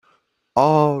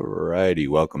Alrighty,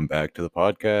 welcome back to the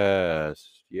podcast.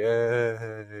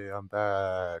 Yay, I'm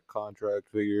back. Contract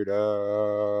figured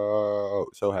out.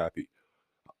 So happy.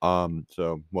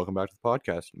 So welcome back to the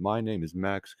podcast. My name is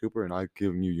Max Cooper, and I've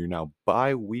given you your now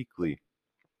bi-weekly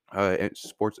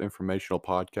sports informational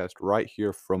podcast right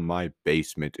here from my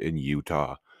basement in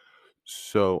Utah.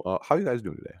 So, how you guys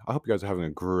doing today? I hope you guys are having a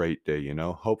great day,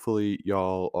 Hopefully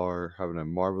y'all are having a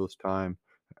marvelous time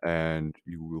and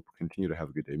you will continue to have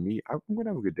a good day. I'm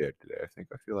gonna have a good day today. I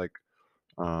feel like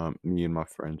me and my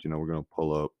friends, we're gonna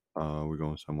pull up, we're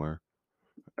going somewhere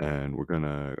and I'm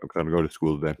gonna go to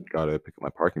school today. Gotta pick up my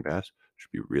parking pass.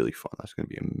 Should be really fun. That's gonna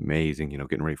be amazing,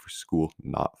 getting ready for school.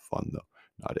 Not fun though.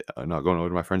 Not going over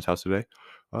to my friend's house today.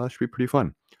 That should be pretty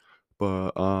fun.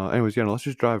 But anyways, let's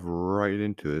just dive right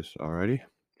into this. Alrighty.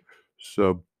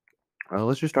 So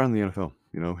let's just start in the NFL.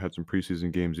 Had some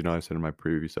preseason games. I said in my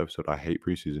previous episode, I hate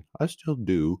preseason. I still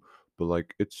do, but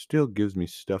like it still gives me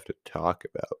stuff to talk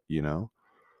about.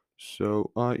 So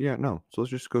yeah, no. So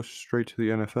let's just go straight to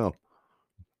the NFL.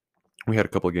 We had a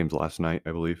couple of games last night,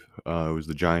 I believe. It was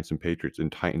the Giants and Patriots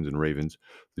and Titans and Ravens.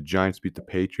 The Giants beat the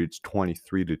Patriots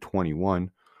 23-21.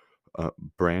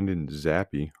 Brandon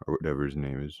Zappi, or whatever his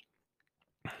name is,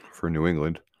 for New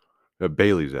England.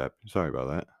 Bailey Zapp. Sorry about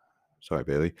that. Sorry,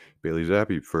 Bailey. Bailey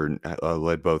Zappi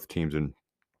led both teams in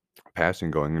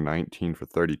passing, going 19 for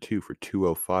 32 for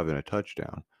 205 and a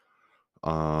touchdown.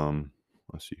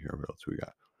 Let's see here. What else we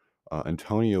got?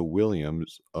 Antonio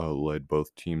Williams led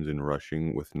both teams in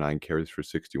rushing with 9 carries for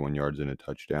 61 yards and a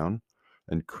touchdown.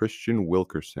 And Christian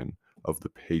Wilkerson of the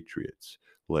Patriots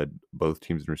led both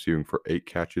teams in receiving for 8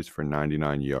 catches for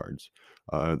 99 yards.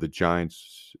 The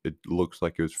Giants, it looks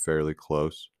like it was fairly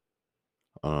close.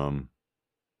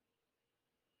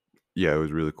 Yeah, it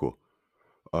was really cool.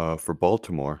 For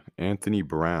Baltimore, Anthony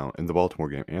Brown in the Baltimore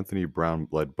game, Anthony Brown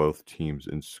led both teams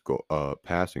in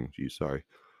passing.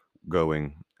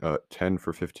 Going 10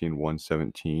 for 15,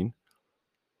 117.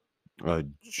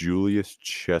 Julius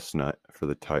Chestnut for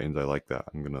the Titans. I like that.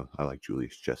 I like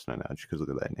Julius Chestnut now just because look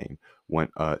at that name.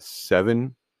 Went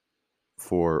 7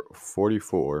 for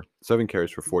 44, 7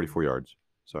 carries for 44 yards.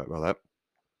 Sorry about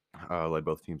that. Led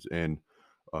both teams in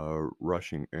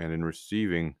rushing and in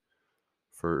receiving.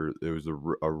 There was a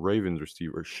Ravens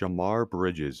receiver, Shamar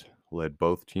Bridges, led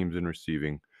both teams in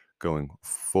receiving, going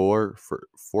 4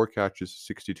 catches,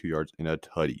 62 yards, and a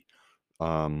tutty.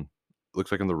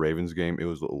 Looks like in the Ravens game it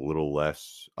was a little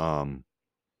less close,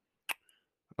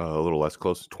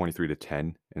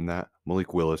 23-10 in that.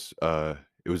 Malik Willis, it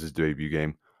was his debut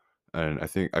game, and I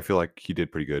feel like he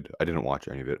did pretty good. I didn't watch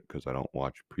any of it because I don't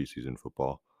watch preseason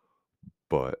football,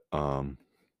 but I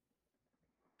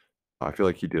feel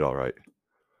like he did all right.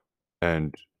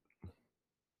 And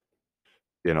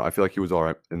I feel like he was all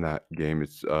right in that game.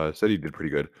 It's said he did pretty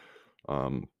good.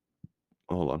 Um,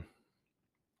 hold on.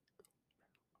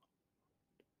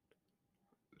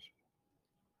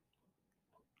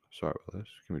 Sorry about this.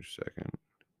 Give me just a second.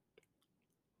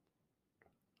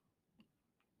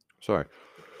 Sorry.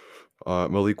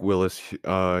 Malik Willis,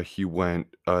 he went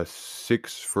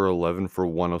 6 for 11 for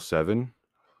 107.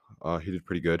 He did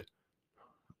pretty good.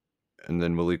 And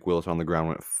then Malik Willis on the ground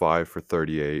went 5 for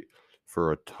 38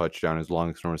 for a touchdown. His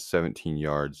longest run was 17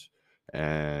 yards,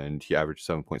 and he averaged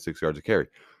 7.6 yards a carry.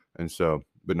 And so,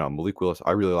 but no, Malik Willis,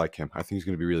 I really like him. I think he's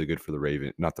going to be really good for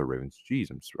the not the Ravens. Jeez,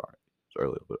 I'm sorry. It's a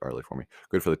little bit early for me.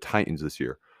 Good for the Titans this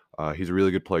year. He's a really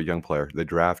good player, young player. They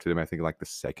drafted him, I think, in like the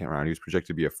second round. He was projected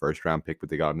to be a first-round pick, but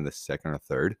they got him in the second or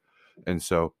third. And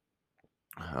so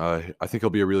I think he'll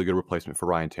be a really good replacement for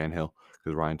Ryan Tannehill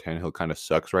because Ryan Tannehill kind of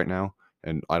sucks right now,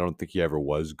 and I don't think he ever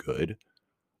was good.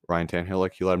 Ryan Tannehill,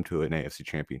 like he led him to an AFC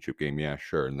Championship game, yeah,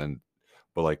 sure, and then,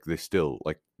 but like they still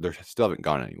haven't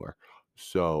gone anywhere.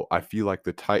 So I feel like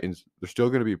the Titans, they're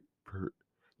still going to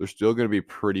be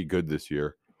pretty good this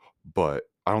year, but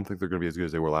I don't think they're going to be as good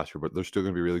as they were last year. But they're still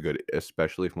going to be really good,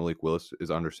 especially if Malik Willis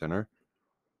is under center.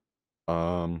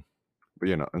 But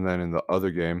and then in the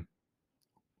other game,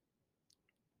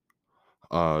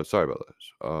 sorry about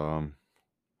this.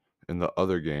 In the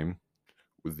other game,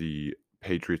 with the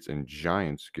Patriots and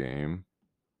Giants game,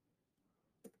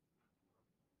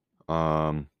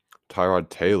 Tyrod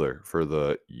Taylor for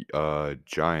the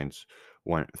Giants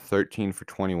went 13 for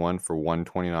 21 for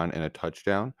 129 and a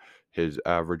touchdown. His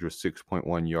average was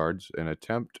 6.1 yards an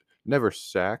attempt, never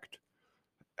sacked,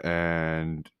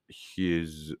 and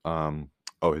his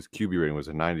QB rating was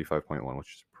a 95.1,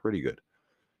 which is pretty good.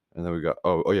 And then we got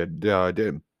I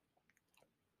did.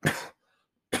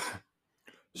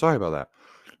 Sorry about that.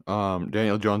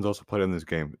 Daniel Jones also played in this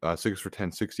game. 6 for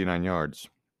 10, 69 yards.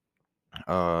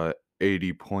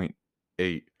 80.8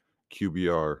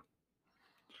 QBR.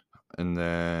 And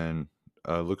then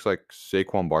looks like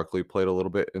Saquon Barkley played a little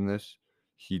bit in this.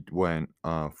 He went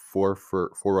 4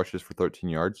 rushes for 13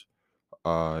 yards.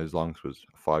 His longest was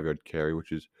a 5-yard carry,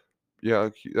 which is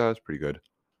that's pretty good.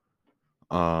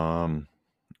 And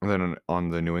then on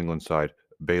the New England side,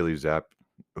 Bailey Zapp,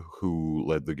 who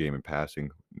led the game in passing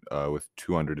with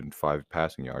 205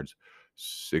 passing yards,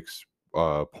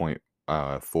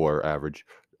 6.4 average,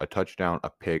 a touchdown, a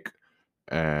pick,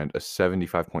 and a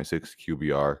 75.6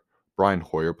 QBR. Brian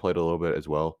Hoyer played a little bit as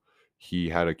well. He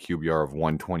had a QBR of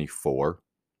 124.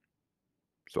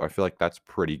 So I feel like that's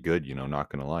pretty good, not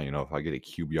gonna lie. If I get a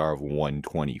QBR of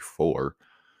 124.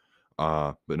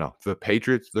 But no, the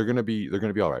Patriots, they're gonna be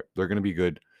all right. They're gonna be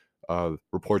good.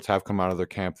 Reports have come out of their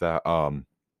camp that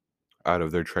out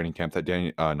of their training camp that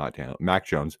not Daniel, Mac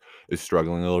Jones is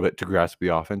struggling a little bit to grasp the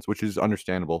offense, which is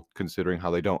understandable considering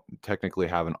how they don't technically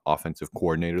have an offensive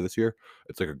coordinator this year.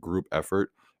 It's like a group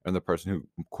effort, and the person who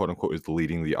quote unquote is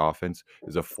leading the offense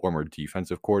is a former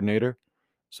defensive coordinator.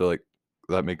 So like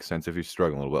that makes sense if he's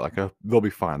struggling a little bit. Like they'll be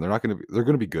fine. They're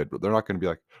gonna be good, but they're not gonna be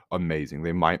like amazing.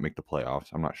 They might make the playoffs.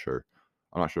 I'm not sure.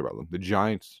 I'm not sure about them. The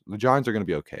Giants are gonna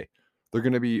be okay. They're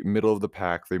gonna be middle of the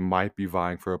pack. They might be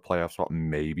vying for a playoff spot,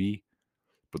 maybe,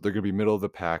 but they're gonna be middle of the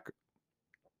pack.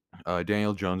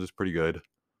 Daniel Jones is pretty good,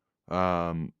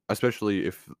 especially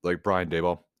if like Brian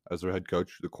Daboll as their head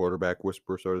coach, the quarterback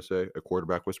whisperer, so to say, a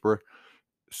quarterback whisperer.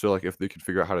 So like if they can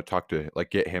figure out how to talk to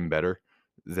like get him better,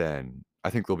 then I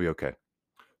think they'll be okay.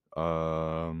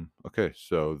 Okay,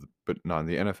 so but not in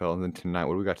the NFL. And then tonight,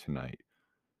 what do we got tonight?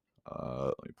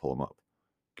 Let me pull them up.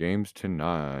 Games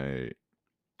tonight.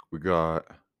 We got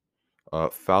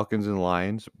Falcons and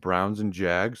Lions, Browns and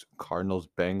Jags, Cardinals,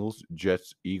 Bengals,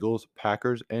 Jets, Eagles,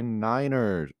 Packers, and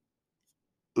Niners.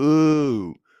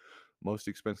 Ooh, most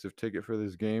expensive ticket for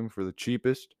this game for the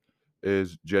cheapest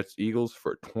is Jets Eagles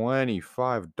for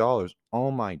 $25.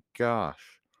 Oh my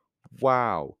gosh.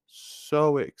 Wow,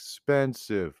 so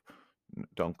expensive.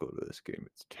 Don't go to this game.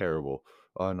 It's terrible.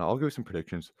 No, I'll give you some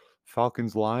predictions.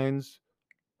 Falcons, Lions.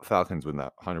 Falcons win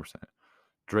that 100%.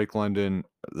 Drake London,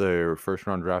 their first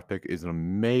round draft pick, is an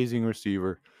amazing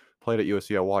receiver. Played at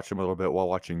USC. I watched him a little bit while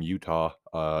watching Utah.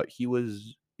 He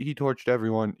torched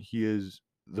everyone. He is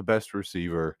the best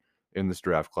receiver in this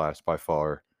draft class by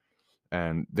far.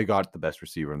 And they got the best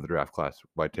receiver in the draft class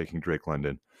by taking Drake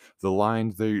London. The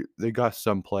Lions, they got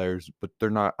some players, but they're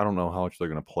not. I don't know how much they're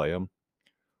going to play them.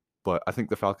 But I think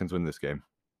the Falcons win this game.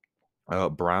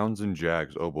 Browns and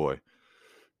Jags. Oh boy.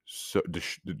 So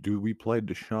do we play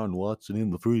Deshaun Watson in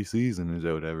the preseason? Is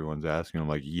that what everyone's asking? I'm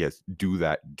like, yes, do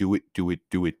that. Do it. Do it.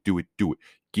 Do it. Do it. Do it.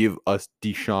 Give us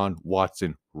Deshaun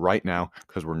Watson right now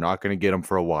because we're not going to get him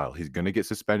for a while. He's going to get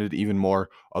suspended even more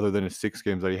other than his 6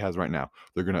 games that he has right now.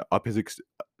 They're going to up his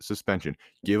suspension.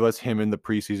 Give us him in the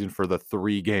preseason for the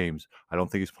 3 games. I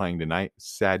don't think he's playing tonight.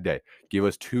 Sad day. Give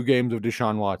us 2 games of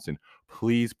Deshaun Watson.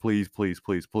 Please, please, please,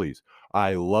 please, please.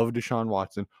 I love Deshaun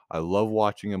Watson. I love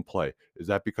watching him play. Is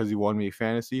that because he won me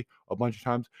fantasy a bunch of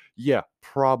times? Yeah,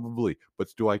 probably. But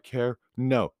do I care?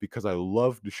 No, because I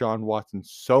love Deshaun Watson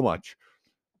so much,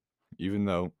 even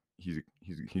though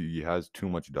he has too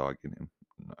much dog in him.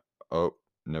 Oh,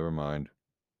 never mind.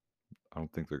 I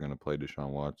don't think they're gonna play Deshaun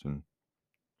Watson.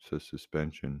 It says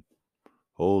suspension.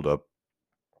 Hold up.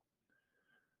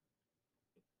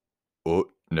 Oh,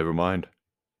 never mind.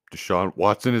 Deshaun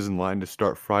Watson is in line to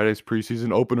start Friday's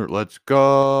preseason opener. Let's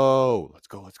go. Let's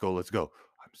go. Let's go. Let's go.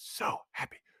 I'm so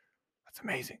happy. That's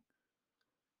amazing.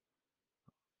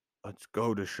 Let's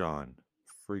go, Deshaun.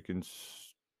 Freaking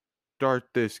start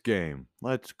this game.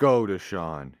 Let's go,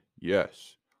 Deshaun.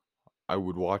 Yes, I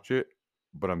would watch it,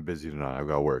 but I'm busy tonight. I've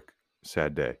got work.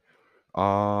 Sad day.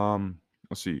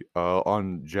 Let's see.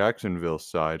 On Jacksonville's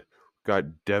side, got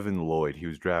Devin Lloyd. He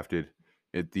was drafted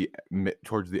at the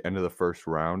towards the end of the first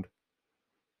round.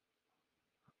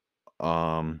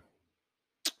 Um,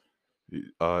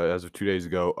 as of 2 days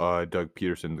ago, Doug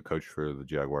Peterson, the coach for the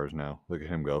Jaguars now, look at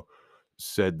him go,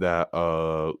 said that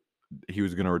he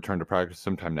was going to return to practice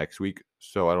sometime next week.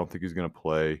 So I don't think he's going to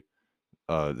play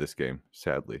this game,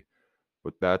 sadly.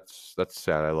 But that's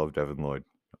sad. I love Devin Lloyd.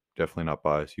 Definitely not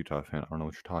biased Utah fan. I don't know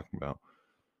what you're talking about.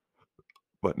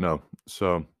 But no.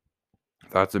 So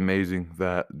that's amazing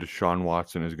that Deshaun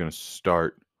Watson is going to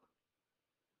start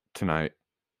tonight,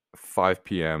 5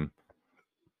 p.m.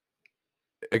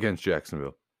 against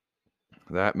Jacksonville.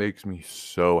 That makes me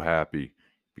so happy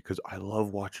because I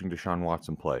love watching Deshaun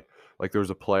Watson play. Like there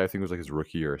was a play, I think it was like his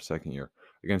rookie year or second year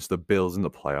against the Bills in the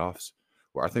playoffs,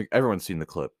 where I think everyone's seen the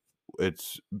clip. I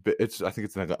think it's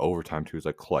like an overtime too. It's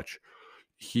like clutch.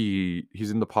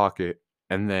 He's in the pocket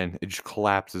and then it just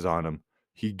collapses on him.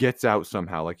 He gets out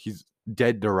somehow, like he's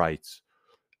dead to rights,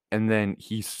 and then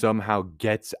he somehow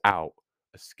gets out,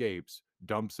 escapes,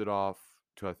 dumps it off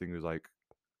to I think it was like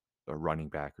a running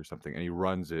back or something, and he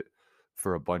runs it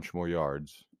for a bunch more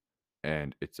yards,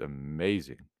 and it's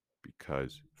amazing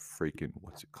because freaking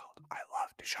what's it called? I love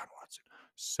Deshaun Watson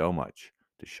so much.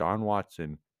 Deshaun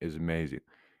Watson is amazing.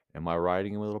 Am I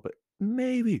riding him a little bit?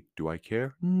 Maybe. Do I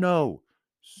care? No.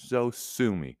 So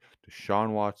sue me.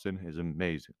 Deshaun Watson is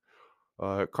amazing.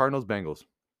 Cardinals Bengals.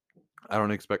 I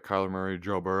don't expect Kyler Murray,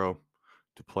 Joe Burrow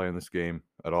to play in this game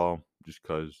at all, just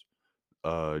because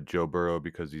Joe Burrow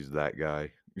because he's that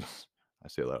guy. I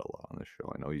say that a lot on this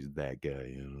show. I know he's that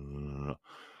guy.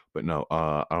 But no,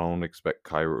 I don't expect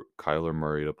Kyler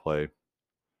Murray to play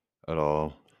at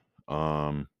all.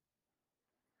 I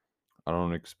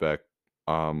don't expect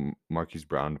Marquise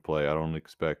Brown to play. I don't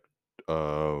expect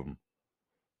I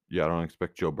don't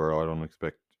expect Joe Burrow. I don't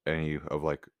expect any of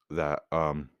like that.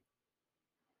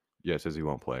 Yeah, it says he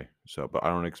won't play. So, but I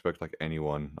don't expect like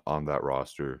anyone on that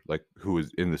roster, like who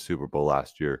was in the Super Bowl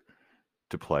last year,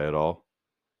 to play at all.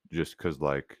 Just because,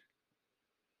 like,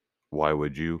 why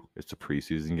would you? It's a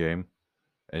preseason game,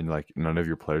 and like none of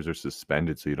your players are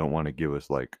suspended, so you don't want to give us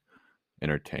like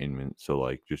entertainment. So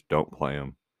like, just don't play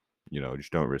them.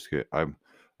 Just don't risk it.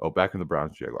 Back in the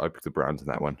Browns Jaguars. I picked the Browns in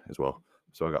that one as well.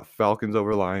 So I got Falcons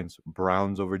over Lions,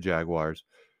 Browns over Jaguars,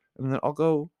 and then I'll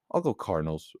go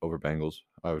Cardinals over Bengals.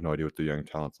 I have no idea what the young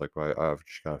talent's like, but I've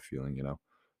just got a feeling.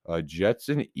 Jets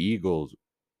and Eagles.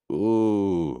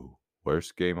 Ooh,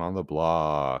 worst game on the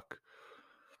block.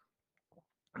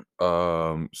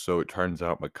 So it turns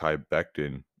out Mekhi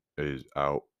Becton is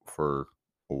out for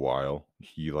a while.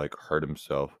 He like hurt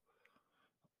himself.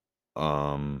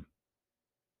 Um,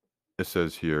 it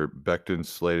says here Becton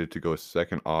slated to go a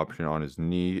second option on his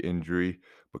knee injury,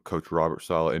 but Coach Robert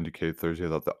Saleh indicated Thursday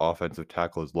that the offensive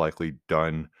tackle is likely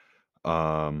done.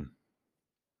 Um,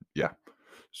 yeah.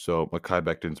 So Mekhi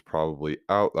Becton's probably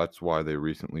out. That's why they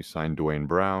recently signed Dwayne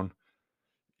Brown.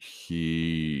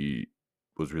 He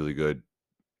was really good.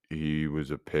 He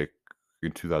was a pick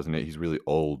in 2008. He's really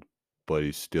old, but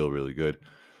he's still really good.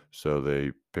 So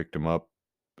they picked him up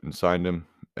and signed him,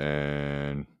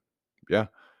 and yeah.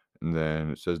 And then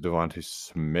it says Devontae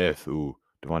Smith. Ooh,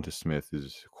 Devontae Smith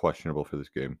is questionable for this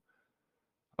game.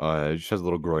 He just has a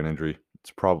little groin injury.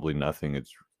 It's probably nothing.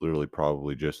 It's literally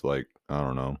probably just like, I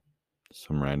don't know,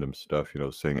 some random stuff,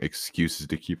 saying excuses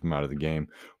to keep him out of the game.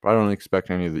 But I don't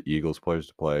expect any of the Eagles players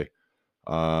to play.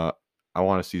 Uh, I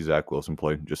want to see Zach Wilson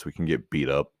play just so we can get beat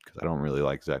up because I don't really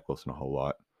like Zach Wilson a whole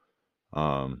lot.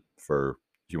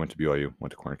 He went to BYU,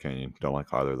 went to Corner Canyon. Don't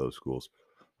like either of those schools.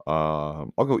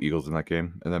 I'll go Eagles in that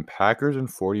game. And then Packers and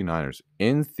 49ers.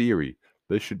 In theory,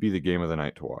 this should be the game of the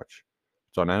night to watch.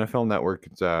 It's on NFL Network.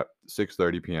 It's at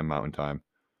 6:30 p.m. Mountain Time.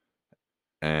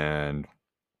 And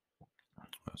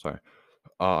sorry.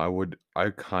 I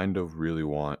kind of really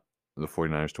want the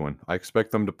 49ers to win. I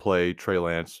expect them to play Trey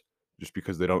Lance just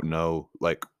because they don't know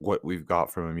like what we've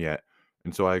got from him yet.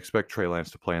 And so I expect Trey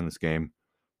Lance to play in this game.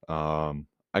 I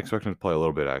expect him to play a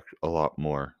little bit, a lot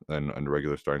more than a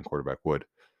regular starting quarterback would.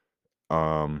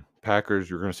 Packers,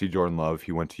 you're going to see Jordan Love.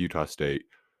 He went to Utah State.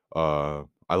 I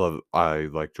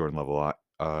like Jordan Love a lot.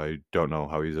 I don't know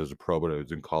how he's as a pro, but I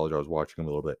was in college. I was watching him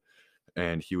a little bit,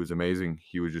 and he was amazing.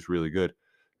 He was just really good.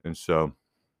 And so,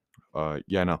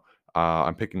 no,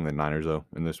 I'm picking the Niners though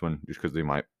in this one, just because they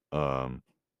might. I'm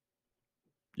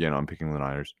picking the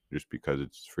Niners just because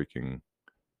it's freaking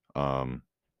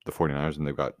the 49ers, and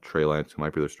they've got Trey Lance, who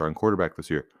might be their starting quarterback this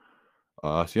year.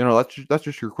 That's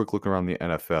just your quick look around the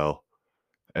NFL.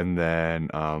 And then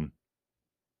I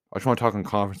just want to talk on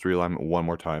conference realignment one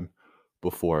more time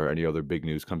before any other big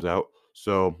news comes out.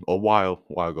 So a while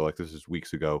ago, like this is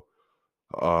weeks ago,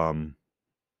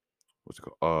 what's it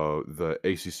called? The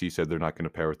ACC said they're not going to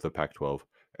pair with the Pac-12,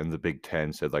 and the Big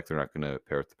Ten said like they're not going to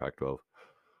pair with the Pac-12.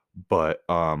 But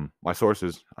my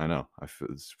sources, I know,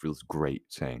 this feels great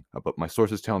saying, but my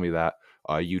sources tell me that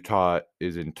Utah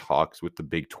is in talks with the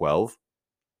Big 12.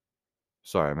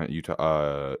 Sorry, I meant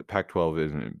Utah. Pac-12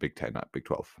 isn't Big 10, not Big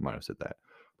 12. I might have said that.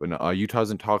 But no,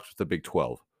 Utah's in talks with the Big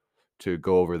 12 to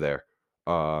go over there.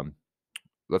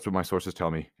 That's what my sources tell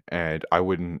me, and I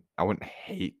wouldn't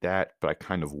hate that, but I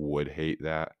kind of would hate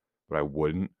that, but I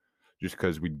wouldn't, just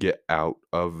because we'd get out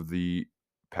of the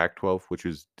Pac-12, which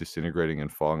is disintegrating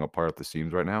and falling apart at the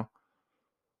seams right now.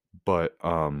 But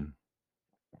no,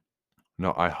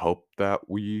 I hope that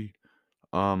Utah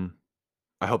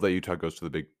goes to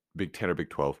the Big 10 or Big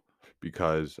 12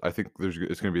 because I think it's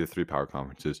going to be the three power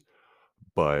conferences,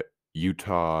 but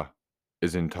Utah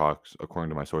is in talks, according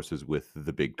to my sources, with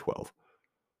the Big 12.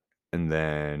 And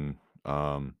then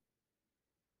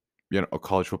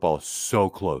college football is so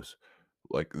close.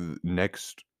 Like the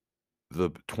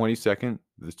 22nd,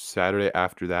 the Saturday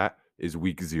after that is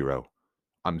week 0.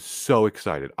 I'm so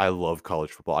excited. I love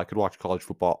college football. I could watch college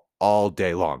football all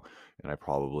day long, and I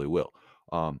probably will.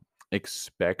 Um,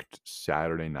 expect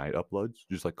Saturday night uploads,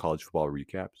 just like college football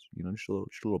recaps. Just a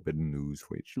little bit of news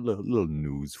for you. Just a little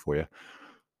news for you.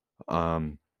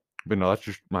 But no, that's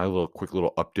just my quick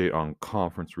little update on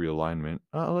conference realignment.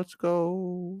 Let's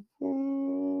go.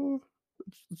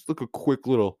 Let's look a quick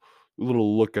little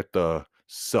look at the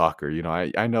soccer.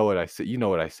 I know what I say. You know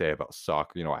what I say about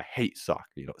soccer. I hate soccer.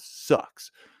 It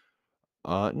sucks.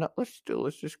 No, let's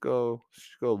just go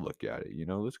look at it.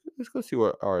 Let's go see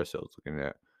what RSL's looking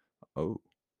at. Oh,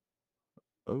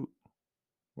 oh,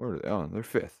 where are they? Oh, they're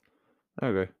 5th.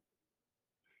 Okay,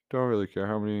 don't really care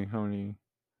how many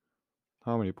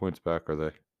points back are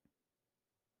they?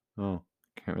 Oh,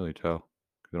 can't really tell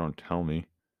 'cause they don't tell me.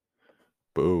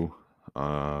 Boo.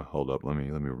 Hold up. Let me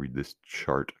read this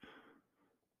chart.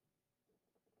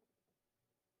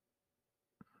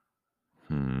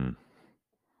 Hmm.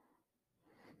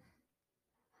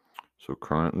 So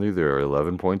currently there are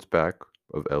 11 points back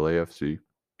of LAFC.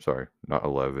 Sorry, not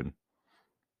 11.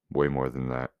 Way more than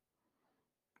that.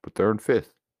 But they're in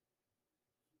 5th.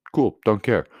 Cool. Don't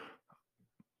care.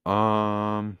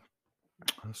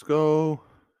 Let's go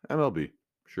MLB.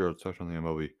 Sure, let's touch on the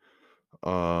MLB.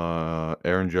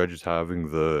 Aaron Judge is having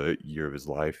the year of his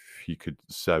life. He could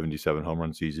 77 home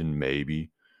run season, maybe.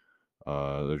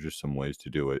 There's just some ways to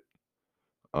do it.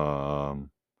 Oh,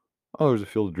 there was a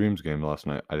Field of Dreams game last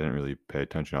night. I didn't really pay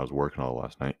attention. I was working all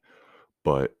last night.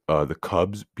 But the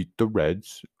Cubs beat the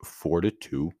Reds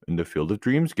 4-2 in the Field of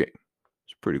Dreams game.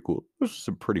 It's pretty cool. Those are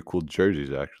some pretty cool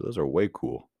jerseys, actually. Those are way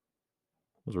cool.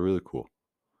 Those are really cool.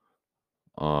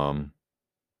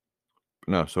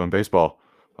 No, so in baseball,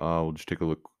 we'll just take a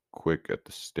look quick at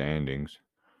the standings.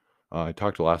 I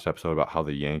talked last episode about how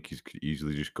the Yankees could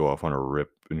easily just go off on a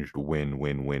rip and just win,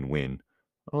 win, win, win.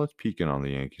 Well, let's peek in on the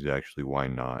Yankees, actually. Why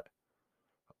not?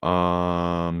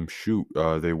 Shoot.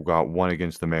 They got one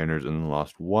against the Mariners and then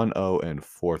lost 1-0 and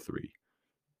 4-3.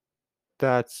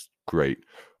 That's great.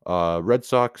 Red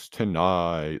Sox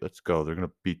tonight. Let's go. They're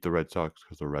gonna beat the Red Sox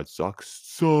because the Red Sox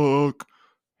suck.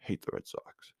 Hate the Red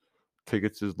Sox.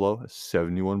 Tickets as low as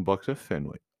 $71 at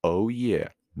Fenway. Oh yeah,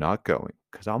 not going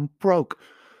because I'm broke.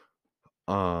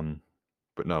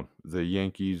 But no, the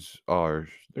Yankees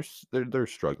they're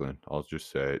struggling. I'll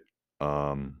just say it.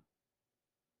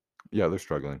 Yeah, they're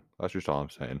struggling. That's just all I'm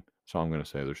saying. That's all I'm gonna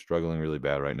say. They're struggling really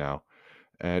bad right now,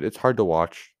 and it's hard to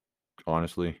watch,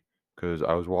 honestly, because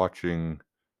I was watching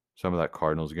some of that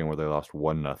Cardinals game where they lost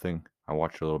 1-0. I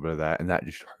watched a little bit of that, and that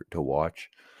just hurt to watch,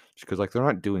 just because like they're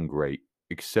not doing great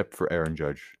except for Aaron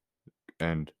Judge,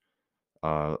 and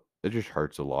it just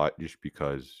hurts a lot just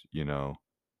because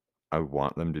I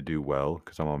want them to do well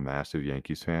because I'm a massive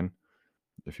Yankees fan.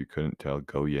 If you couldn't tell,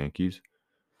 go Yankees.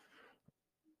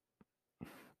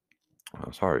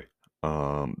 Oh, sorry.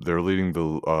 They're leading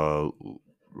the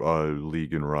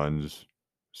league in runs,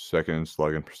 second in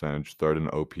slugging percentage, third in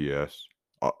OPS,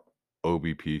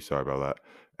 OBP. Sorry about that,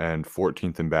 and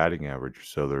 14th in batting average.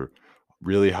 So they're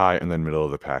really high and then middle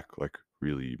of the pack, like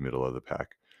really middle of the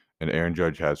pack. And Aaron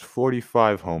Judge has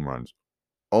 45 home runs.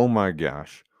 Oh my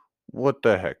gosh, what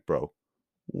the heck, bro?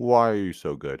 Why are you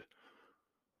so good?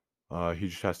 He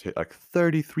just has to hit like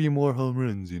 33 more home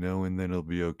runs, and then he'll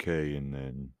be okay, and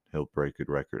then he'll break a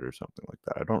record or something like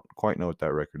that. I don't quite know what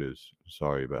that record is.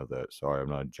 Sorry about that. Sorry, I'm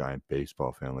not a giant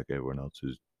baseball fan like everyone else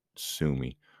is. Sue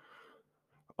me.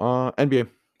 NBA.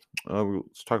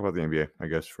 Let's talk about the NBA, I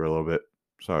guess, for a little bit.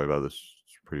 Sorry about this.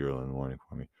 It's pretty early in the morning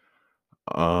for me.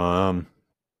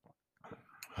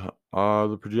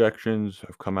 The projections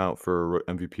have come out for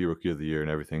MVP, Rookie of the Year,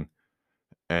 and everything,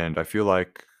 and I feel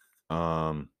like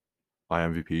my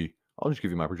MVP. I'll just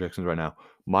give you my projections right now.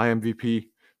 My MVP,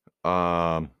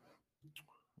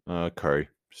 Curry,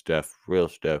 real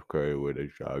Steph Curry with a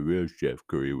shot, real Steph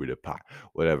Curry with a pot,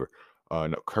 whatever.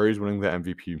 No, Curry's winning the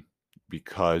MVP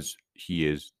because he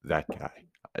is that guy.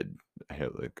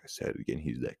 Like I said again,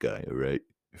 he's that guy. All right.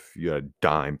 If you had a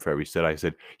dime for every set I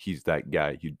said, he's that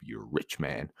guy. He'd be a rich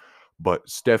man. But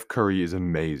Steph Curry is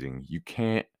amazing. You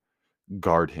can't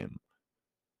guard him,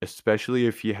 especially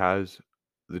if he has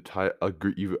a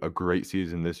great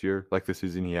season this year, like the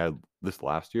season he had this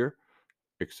last year,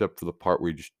 except for the part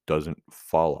where he just doesn't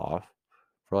fall off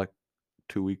for like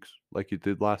 2 weeks like he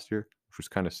did last year, which was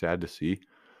kind of sad to see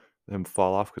him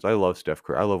fall off because I love Steph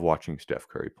Curry. I love watching Steph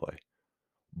Curry play.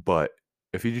 But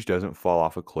if he just doesn't fall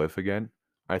off a cliff again,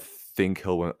 I think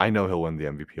he'll win. I know he'll win the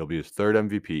MVP. He'll be his third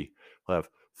MVP. He'll have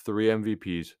 3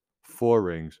 MVPs, 4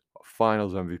 rings,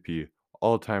 Finals MVP,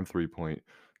 all-time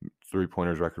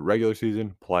three-pointers record, regular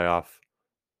season, playoff,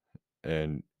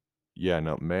 and yeah,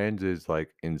 no, Mans is like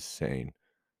insane.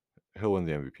 He'll win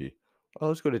the MVP. Oh,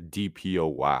 let's go to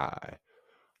DPOY.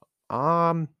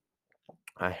 Um,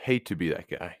 I hate to be that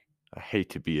guy. I hate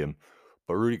to be him,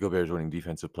 but Rudy Gobert is winning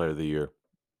Defensive Player of the Year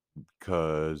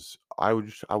because I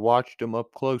watched him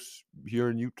up close here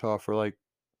in Utah for like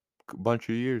a bunch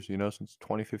of years, since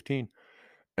 2015,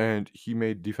 and he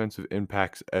made defensive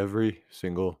impacts every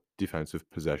single defensive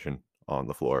possession on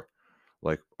the floor.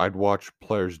 Like I'd watch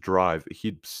players drive,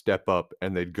 he'd step up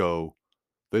and they'd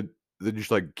they'd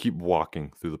just like keep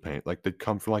walking through the paint. Like they'd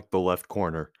come from like the left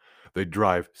corner, they'd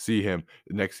drive, see him.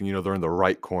 The next thing you know, they're in the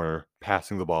right corner,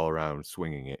 passing the ball around,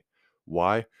 swinging it.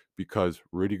 Why? Because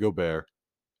Rudy Gobert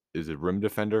is a rim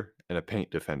defender and a paint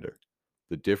defender.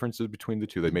 The differences between the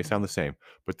two, they may sound the same,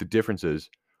 but the difference is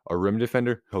a rim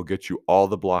defender, he'll get you all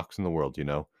the blocks in the world.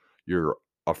 You're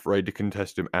afraid to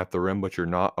contest him at the rim, but you're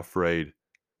not afraid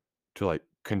to like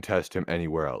contest him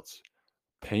anywhere else.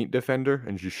 Paint defender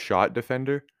and just shot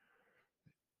defender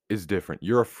is different.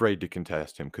 You're afraid to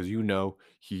contest him because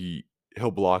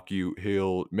he'll block you,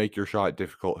 he'll make your shot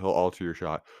difficult, he'll alter your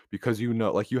shot because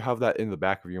like you have that in the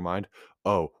back of your mind.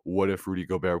 Oh, what if Rudy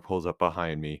Gobert pulls up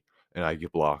behind me and I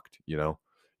get blocked?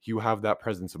 You have that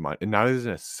presence of mind. And now he's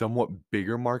in a somewhat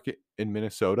bigger market in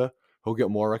Minnesota. He'll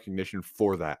get more recognition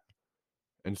for that.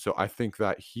 And so I think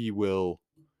that he's gonna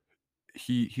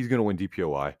win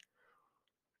DPOI.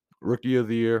 Rookie of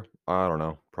the year, I don't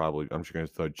know. Probably, I'm just gonna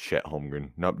throw Chet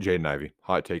Holmgren. Nope, Jaden Ivey.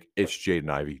 Hot take. It's Jaden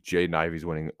Ivey. Jaden Ivey's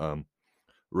winning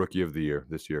Rookie of the Year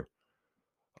this year.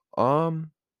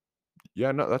 Um,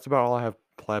 yeah, no, that's about all I have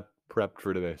prepped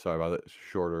for today. Sorry about it.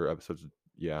 Shorter episodes.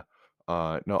 Yeah.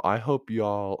 No, I hope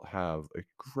y'all have a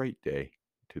great day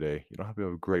today. Hope you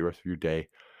have a great rest of your day.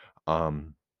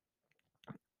 Um,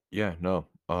 yeah, no.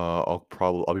 I'll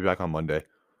be back on Monday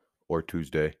or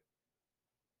Tuesday.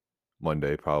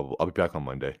 Monday, probably. I'll be back on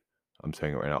Monday. I'm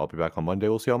saying it right now. I'll be back on Monday.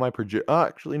 We'll see how my project.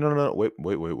 Actually, no, no, no. Wait a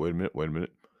minute. Wait a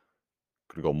minute.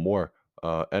 Gonna go more.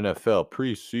 NFL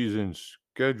preseason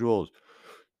schedules: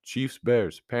 Chiefs,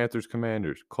 Bears, Panthers,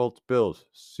 Commanders, Colts, Bills,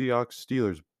 Seahawks,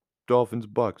 Steelers, Dolphins,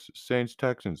 Bucks, Saints,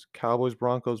 Texans, Cowboys,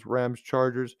 Broncos, Rams,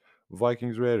 Chargers,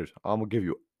 Vikings, Raiders. I'm gonna give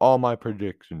you all my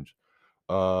predictions.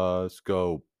 Let's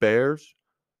go Bears,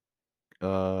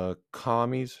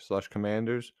 Commies slash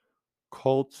Commanders,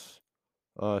 Colts,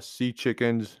 Sea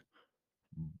Chickens,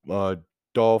 uh,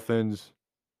 Dolphins,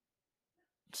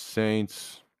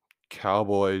 Saints,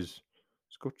 Cowboys.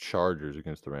 Let's go Chargers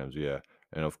against the Rams. Yeah.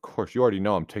 And of course, you already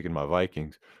know I'm taking my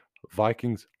Vikings.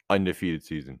 Vikings undefeated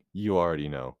season. You already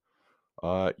know.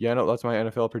 Yeah, no, that's my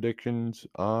NFL predictions.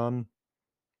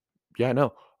 Yeah,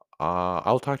 no.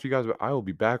 I'll talk to you guys. I will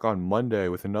be back on Monday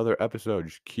with another episode.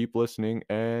 Just keep listening,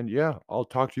 and yeah, I'll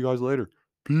talk to you guys later.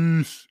 Peace.